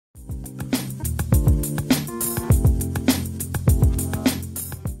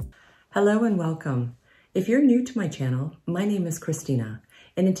Hello and welcome. If you're new to my channel, my name is Christina,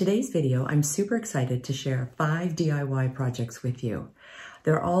 and in today's video, I'm super excited to share 5 DIY projects with you.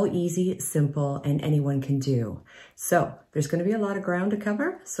 They're all easy, simple, and anyone can do. So there's going to be a lot of ground to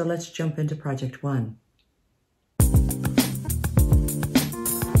cover, so let's jump into project 1.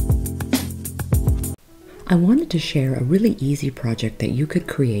 I wanted to share a really easy project that you could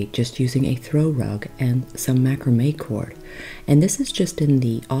create just using a throw rug and some macrame cord. And this is just in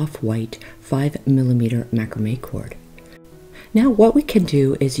the off-white 5mm macrame cord. Now what we can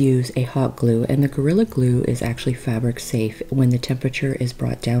do is use a hot glue, and the Gorilla Glue is actually fabric safe when the temperature is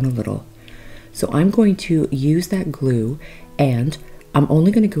brought down a little. So I'm going to use that glue, and I'm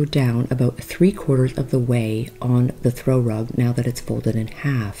only going to go down about 3/4 of the way on the throw rug now that it's folded in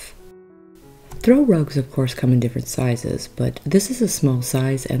half. Throw rugs, of course, come in different sizes, but this is a small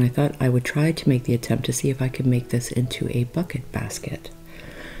size, and I thought I would try to make the attempt to see if I could make this into a bucket basket.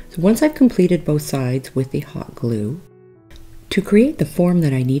 So once I've completed both sides with the hot glue, to create the form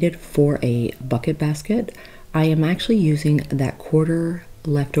that I needed for a bucket basket, I am actually using that quarter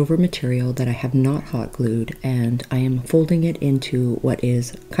leftover material that I have not hot glued, and I am folding it into what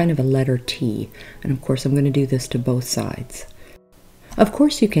is kind of a letter T, and of course I'm going to do this to both sides. Of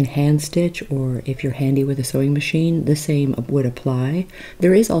course you can hand stitch, or if you're handy with a sewing machine, the same would apply.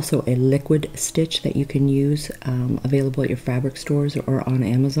 There is also a liquid stitch that you can use available at your fabric stores or on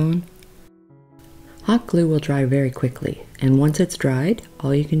Amazon. Hot glue will dry very quickly, and once it's dried,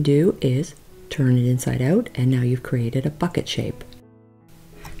 all you can do is turn it inside out, and now you've created a bucket shape.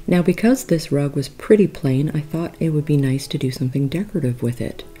 Now because this rug was pretty plain, I thought it would be nice to do something decorative with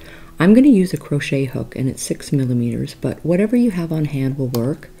it. I'm going to use a crochet hook, and it's 6mm, but whatever you have on hand will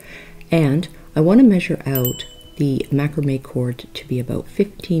work. And I want to measure out the macrame cord to be about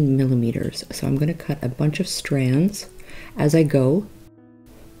 15mm. So I'm going to cut a bunch of strands as I go.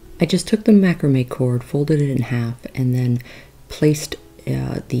 I just took the macrame cord, folded it in half, and then placed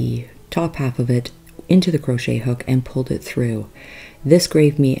the top half of it into the crochet hook and pulled it through. This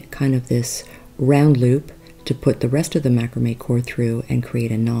gave me kind of this round loop to put the rest of the macrame cord through and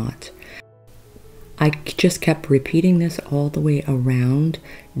create a knot. I just kept repeating this all the way around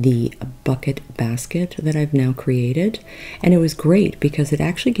the bucket basket that I've now created, and it was great because it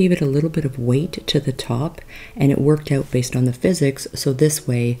actually gave it a little bit of weight to the top, and it worked out based on the physics, so this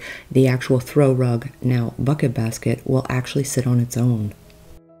way the actual throw rug, now bucket basket, will actually sit on its own.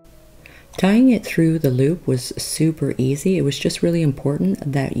 Tying it through the loop was super easy. It was just really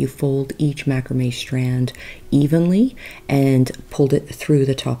important that you fold each macrame strand evenly and pulled it through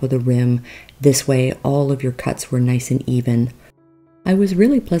the top of the rim. This way all of your cuts were nice and even. I was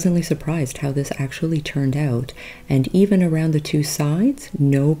really pleasantly surprised how this actually turned out, and even around the two sides,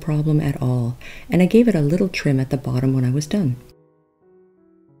 no problem at all. And I gave it a little trim at the bottom when I was done.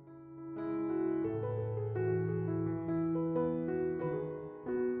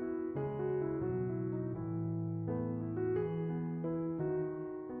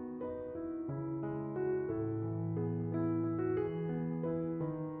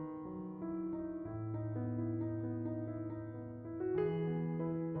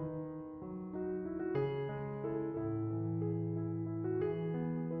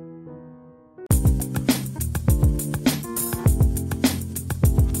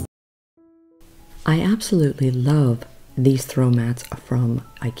 I absolutely love these throw mats from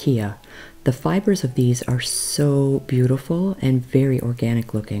Ikea. The fibers of these are so beautiful and very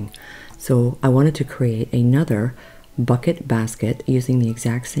organic looking. So I wanted to create another bucket basket using the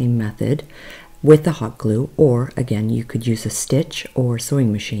exact same method with the hot glue, or again, you could use a stitch or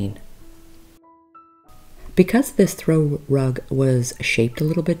sewing machine. Because this throw rug was shaped a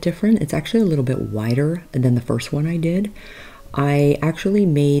little bit different, it's actually a little bit wider than the first one I did. I actually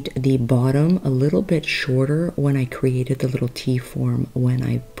made the bottom a little bit shorter when I created the little T form when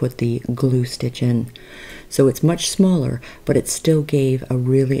I put the glue stitch in. So it's much smaller, but it still gave a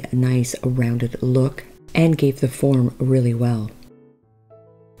really nice rounded look and gave the form really well.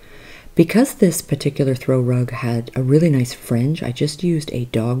 Because this particular throw rug had a really nice fringe, I just used a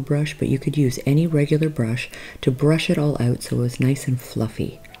dog brush, but you could use any regular brush to brush it all out so it was nice and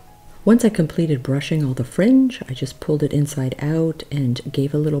fluffy. Once I completed brushing all the fringe, I just pulled it inside out and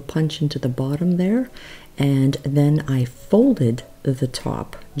gave a little punch into the bottom there, and then I folded the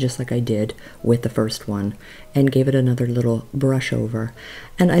top just like I did with the first one and gave it another little brush over,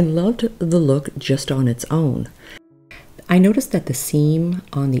 and I loved the look just on its own. I noticed that the seam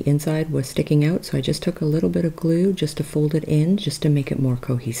on the inside was sticking out, so I just took a little bit of glue just to fold it in, just to make it more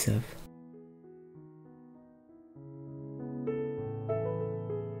cohesive.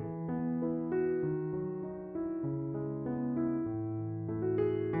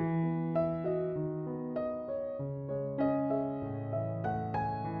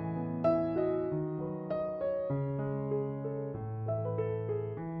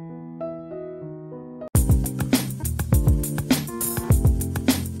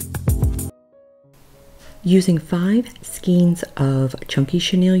 Using 5 skeins of chunky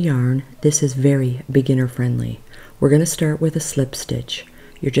chenille yarn, this is very beginner friendly. We're going to start with a slip stitch.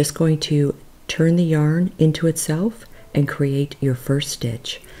 You're just going to turn the yarn into itself and create your first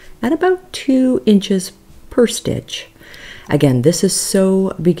stitch at about 2 inches per stitch. Again, this is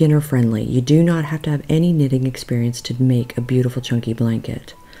so beginner friendly. You do not have to have any knitting experience to make a beautiful chunky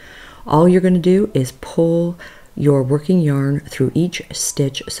blanket. All you're going to do is pull your working yarn through each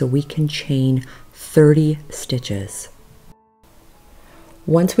stitch so we can chain 30 stitches.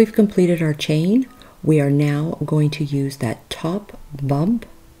 Once we've completed our chain, we are now going to use that top bump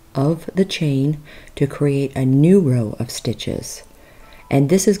of the chain to create a new row of stitches. And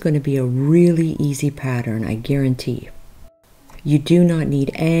this is going to be a really easy pattern, I guarantee. You do not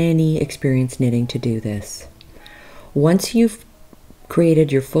need any experience knitting to do this. Once you've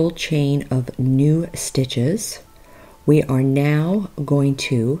created your full chain of new stitches, we are now going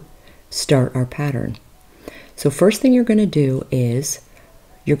to start our pattern. So first thing you're going to do is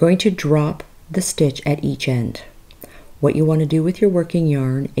you're going to drop the stitch at each end. What you want to do with your working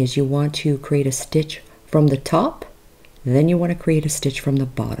yarn is you want to create a stitch from the top, then you want to create a stitch from the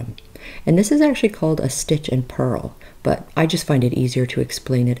bottom. And this is actually called a stitch and purl, but I just find it easier to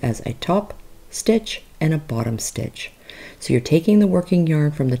explain it as a top stitch and a bottom stitch. So you're taking the working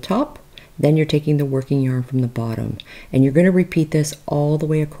yarn from the top, then you're taking the working yarn from the bottom, and you're going to repeat this all the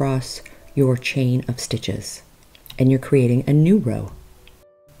way across your chain of stitches, and you're creating a new row.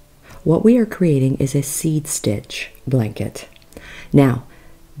 What we are creating is a seed stitch blanket. Now,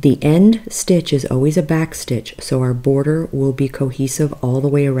 the end stitch is always a back stitch, so our border will be cohesive all the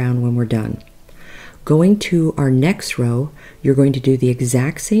way around when we're done. Going to our next row, you're going to do the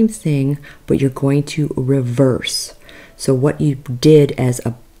exact same thing, but you're going to reverse. So what you did as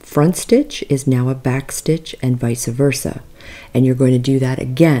a front stitch is now a back stitch and vice versa. And you're going to do that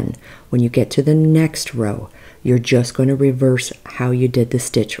again when you get to the next row. You're just going to reverse how you did the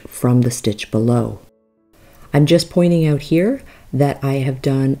stitch from the stitch below. I'm just pointing out here that I have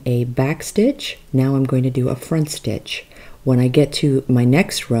done a back stitch. Now I'm going to do a front stitch. When I get to my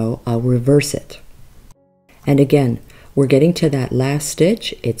next row, I'll reverse it. And again, we're getting to that last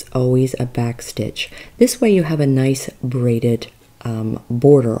stitch. It's always a back stitch. This way you have a nice braided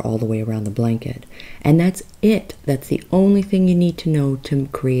border all the way around the blanket. And that's it. That's the only thing you need to know to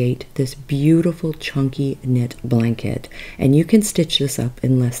create this beautiful chunky knit blanket. And you can stitch this up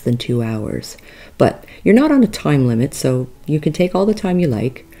in less than 2 hours. But you're not on a time limit, so you can take all the time you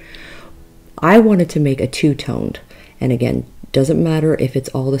like. I wanted to make a two-toned. And again, doesn't matter if it's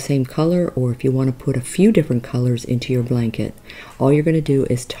all the same color or if you want to put a few different colors into your blanket. All you're going to do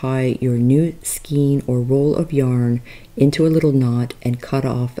is tie your new skein or roll of yarn into a little knot and cut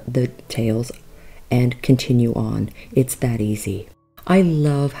off the tails and continue on. It's that easy. I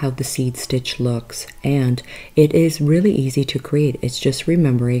love how the seed stitch looks, and it is really easy to create. It's just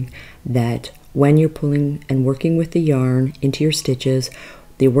remembering that when you're pulling and working with the yarn into your stitches,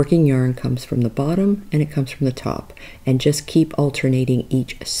 the working yarn comes from the bottom and it comes from the top, and just keep alternating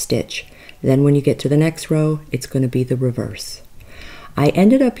each stitch. Then when you get to the next row, it's going to be the reverse. I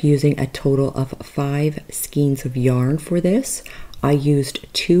ended up using a total of 5 skeins of yarn for this. I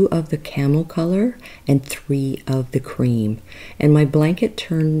used 2 of the camel color and 3 of the cream, and my blanket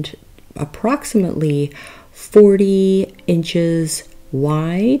turned approximately 40 inches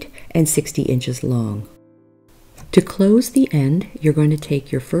wide and 60 inches long. To close the end, you're going to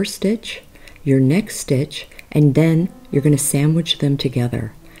take your first stitch, your next stitch, and then you're going to sandwich them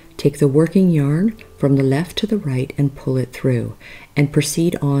together. Take the working yarn from the left to the right and pull it through, and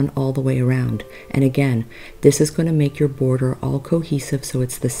proceed on all the way around. And again, this is going to make your border all cohesive so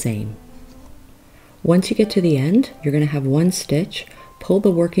it's the same. Once you get to the end, you're going to have 1 stitch, pull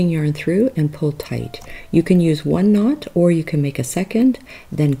the working yarn through and pull tight. You can use 1 knot, or you can make a second,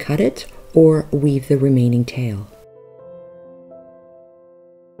 then cut it, or weave the remaining tail.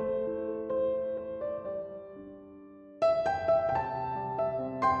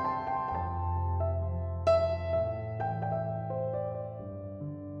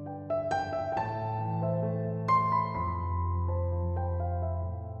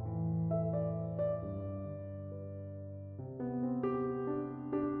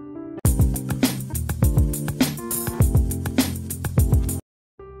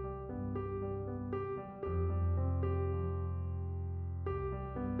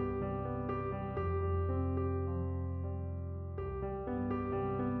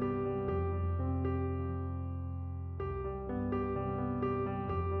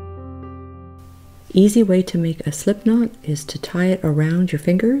 Easy way to make a slip knot is to tie it around your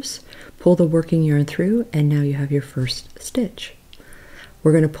fingers, pull the working yarn through, and now you have your first stitch.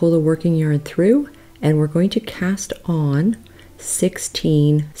 We're going to pull the working yarn through and we're going to cast on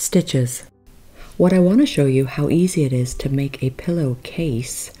 16 stitches. What I want to show you how easy it is to make a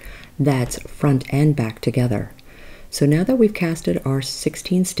pillowcase that's front and back together. So now that we've casted our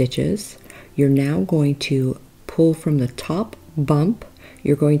 16 stitches, you're now going to pull from the top bump.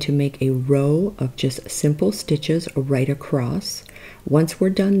 You're going to make a row of just simple stitches right across. Once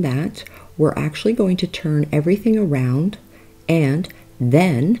we're done that, we're actually going to turn everything around, and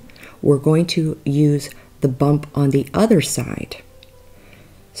then we're going to use the bump on the other side.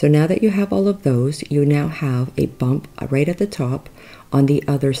 So now that you have all of those, you now have a bump right at the top on the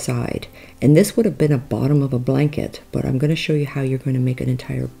other side. And this would have been a bottom of a blanket, but I'm going to show you how you're going to make an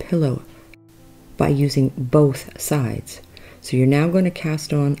entire pillow by using both sides. So you're now going to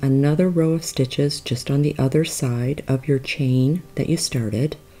cast on another row of stitches just on the other side of your chain that you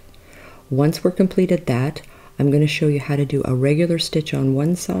started. Once we're completed that, I'm going to show you how to do a regular stitch on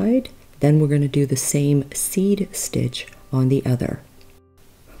one side, then we're going to do the same seed stitch on the other.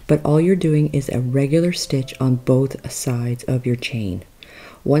 But all you're doing is a regular stitch on both sides of your chain.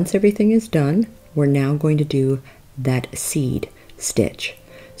 Once everything is done, we're now going to do that seed stitch.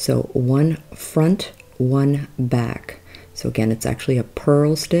 So one front, one back. So again, it's actually a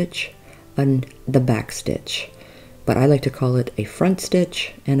purl stitch and the back stitch. But I like to call it a front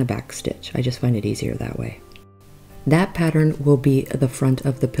stitch and a back stitch. I just find it easier that way. That pattern will be the front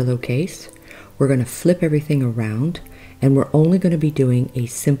of the pillowcase. We're going to flip everything around, and we're only going to be doing a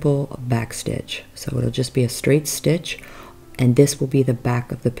simple back stitch. So it'll just be a straight stitch, and this will be the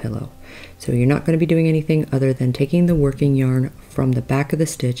back of the pillow. So you're not going to be doing anything other than taking the working yarn from the back of the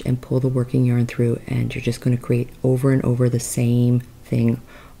stitch and pull the working yarn through, and you're just going to create over and over the same thing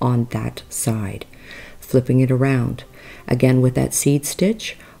on that side. Flipping it around. Again, with that seed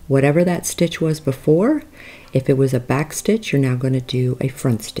stitch, whatever that stitch was before, if it was a back stitch, you're now going to do a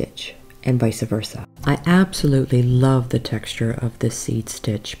front stitch, and vice versa. I absolutely love the texture of this seed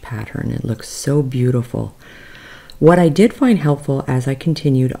stitch pattern. It looks so beautiful. What I did find helpful as I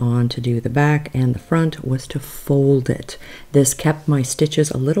continued on to do the back and the front was to fold it. This kept my stitches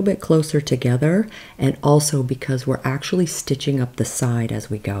a little bit closer together, and also because we're actually stitching up the side as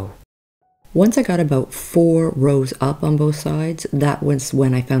we go. Once I got about 4 rows up on both sides, that was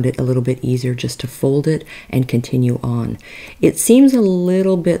when I found it a little bit easier just to fold it and continue on. It seems a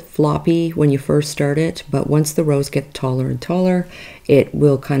little bit floppy when you first start it, but once the rows get taller and taller, it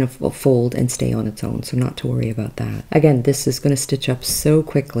will kind of fold and stay on its own, so not to worry about that. Again, this is going to stitch up so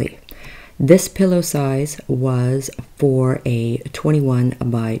quickly. This pillow size was for a 21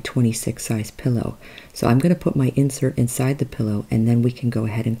 by 26 size pillow. So I'm going to put my insert inside the pillow, and then we can go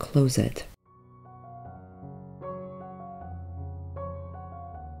ahead and close it.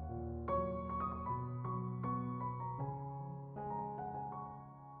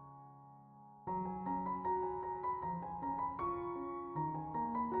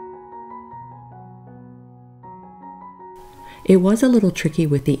 It was a little tricky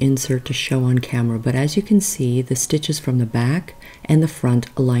with the insert to show on camera, but as you can see, the stitches from the back and the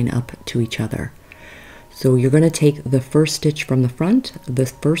front line up to each other. So you're going to take the first stitch from the front, the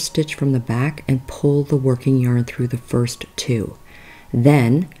first stitch from the back, and pull the working yarn through the first 2.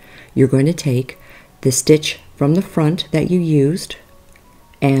 Then you're going to take the stitch from the front that you used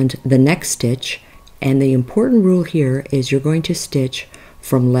and the next stitch, and the important rule here is you're going to stitch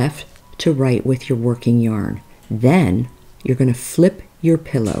from left to right with your working yarn. Then you're going to flip your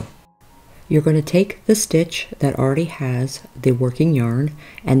pillow. You're going to take the stitch that already has the working yarn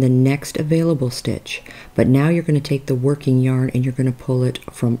and the next available stitch, but now you're going to take the working yarn and you're going to pull it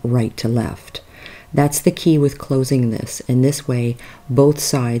from right to left. That's the key with closing this, and this way both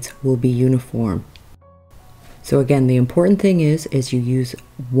sides will be uniform. So again, the important thing is you use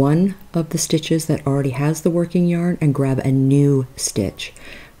one of the stitches that already has the working yarn and grab a new stitch.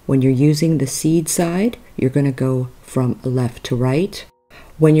 When you're using the seed side, you're going to go from left to right.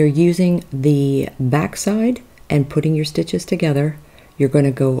 When you're using the back side and putting your stitches together, you're going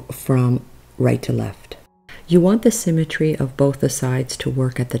to go from right to left. You want the symmetry of both the sides to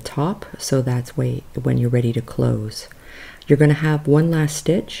work at the top, so that's when you're ready to close. You're going to have one last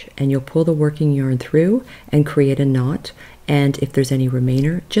stitch, and you'll pull the working yarn through and create a knot, and if there's any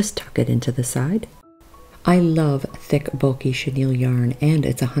remainder, just tuck it into the side. I love thick, bulky chenille yarn, and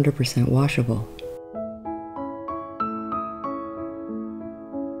it's 100% washable.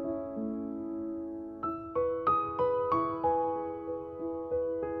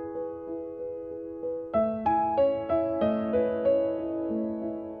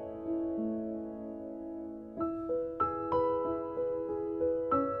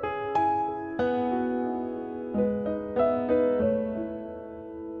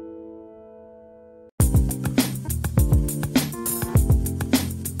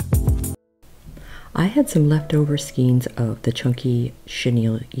 had some leftover skeins of the chunky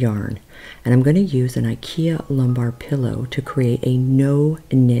chenille yarn, and I'm going to use an Ikea lumbar pillow to create a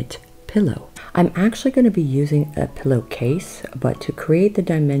no-knit pillow. I'm actually going to be using a pillowcase, but to create the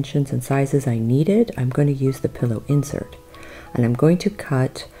dimensions and sizes I needed, I'm going to use the pillow insert. And I'm going to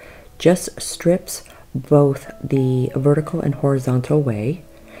cut just strips both the vertical and horizontal way,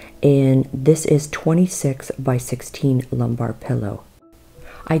 and this is 26 by 16 lumbar pillow.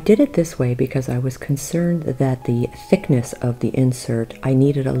 I did it this way because I was concerned that the thickness of the insert, I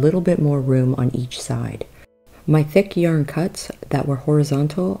needed a little bit more room on each side. My thick yarn cuts that were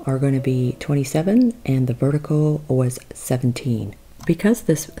horizontal are going to be 27 and the vertical was 17. Because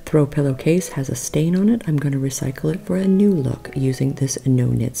this throw pillowcase has a stain on it, I'm going to recycle it for a new look using this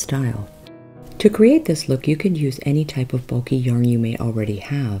no-knit style. To create this look, you can use any type of bulky yarn you may already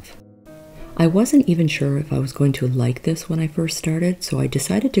have. I wasn't even sure if I was going to like this when I first started, so I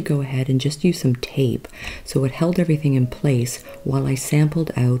decided to go ahead and just use some tape so it held everything in place while I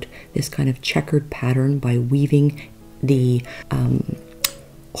sampled out this kind of checkered pattern by weaving the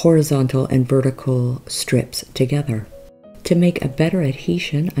horizontal and vertical strips together. To make a better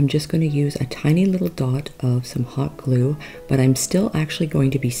adhesion, I'm just going to use a tiny little dot of some hot glue, but I'm still actually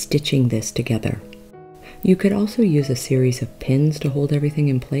going to be stitching this together. You could also use a series of pins to hold everything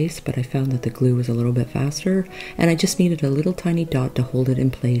in place, but I found that the glue was a little bit faster, and I just needed a little tiny dot to hold it in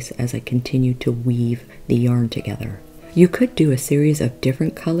place as I continued to weave the yarn together. You could do a series of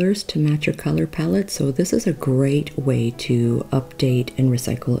different colors to match your color palette, so this is a great way to update and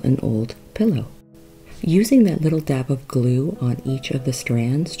recycle an old pillow. Using that little dab of glue on each of the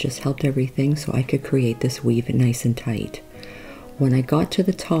strands just helped everything so I could create this weave nice and tight. When I got to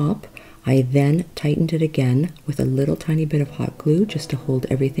the top, I then tightened it again with a little tiny bit of hot glue just to hold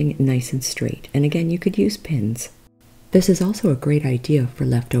everything nice and straight. And again, you could use pins. This is also a great idea for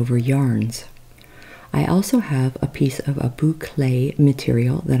leftover yarns. I also have a piece of a boucle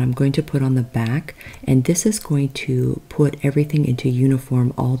material that I'm going to put on the back, and this is going to put everything into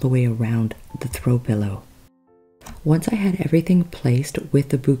uniform all the way around the throw pillow. Once I had everything placed with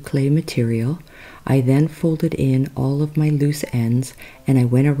the boucle material, I then folded in all of my loose ends and I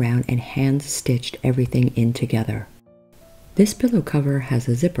went around and hand stitched everything in together. This pillow cover has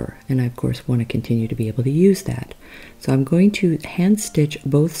a zipper, and I of course want to continue to be able to use that. So I'm going to hand stitch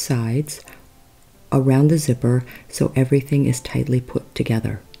both sides around the zipper so everything is tightly put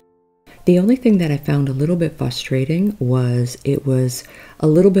together. The only thing that I found a little bit frustrating was it was a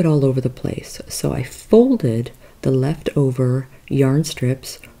little bit all over the place. So I folded the leftover yarn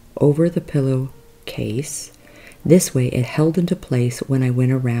strips over the pillowcase. This way it held into place when I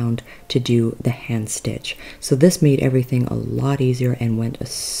went around to do the hand stitch. So this made everything a lot easier and went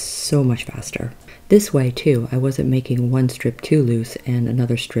so much faster. This way too, I wasn't making one strip too loose and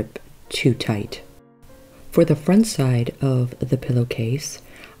another strip too tight. For the front side of the pillowcase,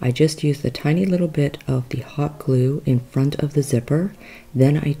 I just used a tiny little bit of the hot glue in front of the zipper.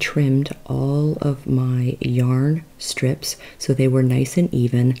 Then I trimmed all of my yarn strips so they were nice and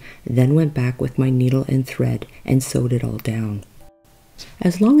even, then went back with my needle and thread and sewed it all down.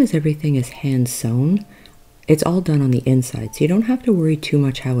 As long as everything is hand sewn, it's all done on the inside, so you don't have to worry too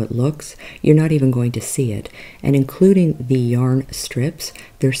much how it looks. You're not even going to see it. And including the yarn strips,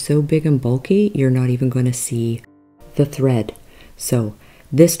 they're so big and bulky, you're not even going to see the thread. So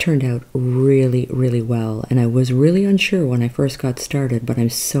this turned out really, really well, and I was really unsure when I first got started, but I'm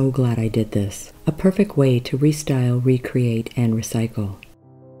so glad I did this. A perfect way to restyle, recreate, and recycle.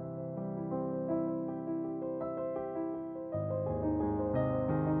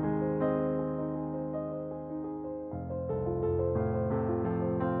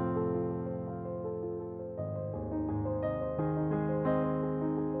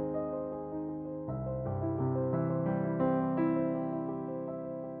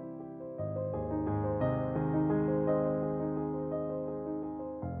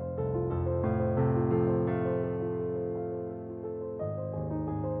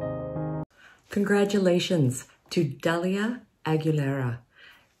 Congratulations to Dalia Aguilera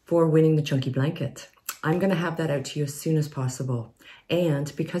for winning the Chunky Blanket. I'm going to have that out to you as soon as possible.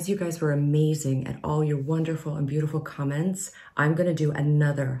 And because you guys were amazing at all your wonderful and beautiful comments, I'm going to do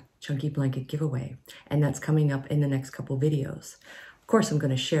another Chunky Blanket giveaway. And that's coming up in the next couple videos. Of course, I'm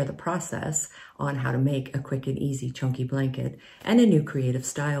going to share the process on how to make a quick and easy chunky blanket and a new creative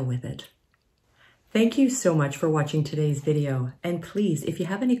style with it. Thank you so much for watching today's video. And please, if you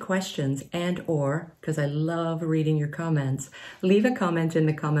have any questions because I love reading your comments, leave a comment in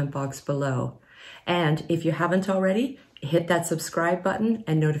the comment box below. And if you haven't already, hit that subscribe button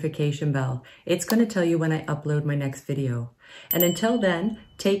and notification bell. It's going to tell you when I upload my next video. And until then,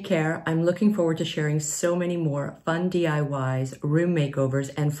 take care. I'm looking forward to sharing so many more fun DIYs, room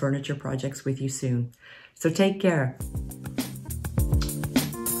makeovers, and furniture projects with you soon. So take care.